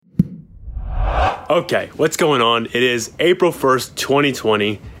Okay, what's going on? It is April 1st,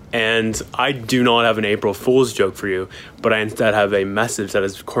 2020, and I do not have an April Fool's joke for you, but I instead have a message that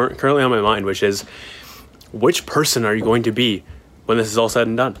is currently on my mind, which is, which person are you going to be when this is all said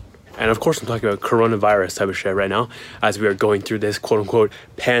and done? And of course, I'm talking about coronavirus type of shit right now, as we are going through this quote-unquote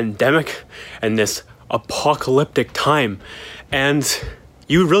pandemic and this apocalyptic time. And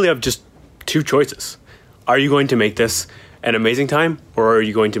you really have just two choices. Are you going to make this an amazing time, or are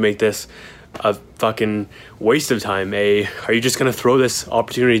you going to make this a fucking waste of time? Are you just going to throw this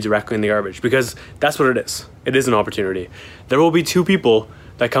opportunity directly in the garbage? Because that's what it is. It is an opportunity. There will be two people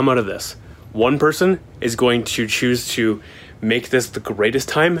that come out of this. One person is going to choose to make this the greatest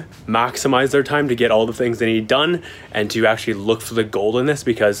time, maximize their time to get all the things they need done, and to actually look for the gold in this,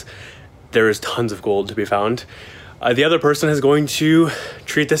 because there is tons of gold to be found. The other person is going to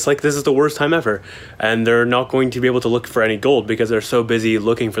treat this like this is the worst time ever, and they're not going to be able to look for any gold because they're so busy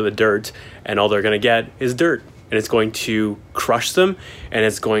looking for the dirt, and all they're going to get is dirt, and it's going to crush them, and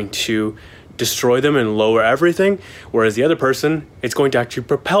it's going to destroy them and lower everything, whereas the other person, it's going to actually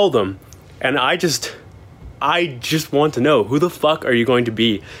propel them. And I just want to know, who the fuck are you going to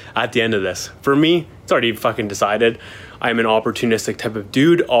be at the end of this? For me, it's already fucking decided. I'm an opportunistic type of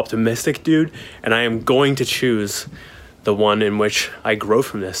dude, optimistic dude, and I am going to choose the one in which I grow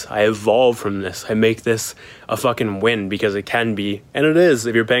from this. I evolve from this. I make this a fucking win, because it can be, and it is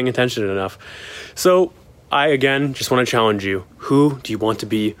if you're paying attention enough. So I, again, just want to challenge you. Who do you want to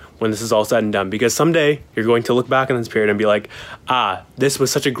be when this is all said and done? Because someday you're going to look back on this period and be like, this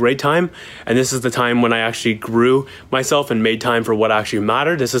was such a great time, and this is the time when I actually grew myself and made time for what actually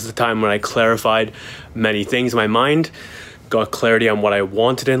mattered. This is the time when I clarified many things in my mind, got clarity on what I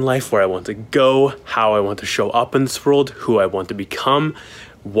wanted in life, where I want to go, how I want to show up in this world, who I want to become,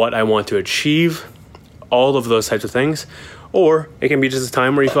 what I want to achieve, all of those types of things. Or it can be just a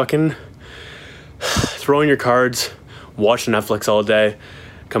time where you fucking throw in your cards, watch Netflix all day,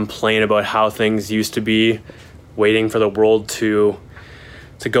 complain about how things used to be, waiting for the world to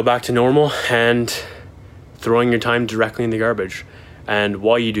go back to normal, and throwing your time directly in the garbage. And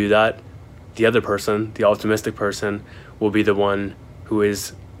while you do that, the other person, the optimistic person, will be the one who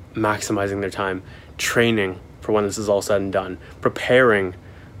is maximizing their time, training for when this is all said and done, preparing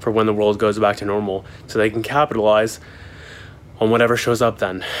for when the world goes back to normal, so they can capitalize on whatever shows up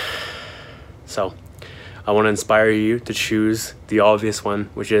then. So I want to inspire you to choose the obvious one,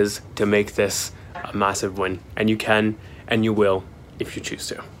 which is to make this a massive win. And you can, and you will, if you choose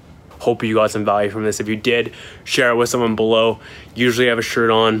to. Hope you got some value from this. If you did, share it with someone below. Usually I have a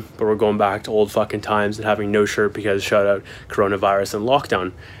shirt on, but we're going back to old fucking times and having no shirt, because shout out coronavirus and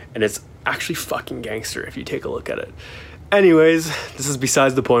lockdown. And it's actually fucking gangster if you take a look at it. Anyways, this is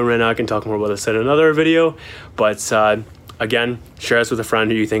besides the point right now. I can talk more about this in another video, but again, share this with a friend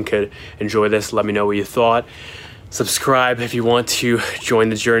who you think could enjoy this. Let me know what you thought. Subscribe if you want to join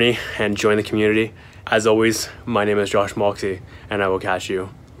the journey and join the community. As always, my name is Josh Moxie, and I will catch you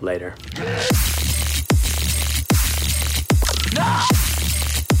later.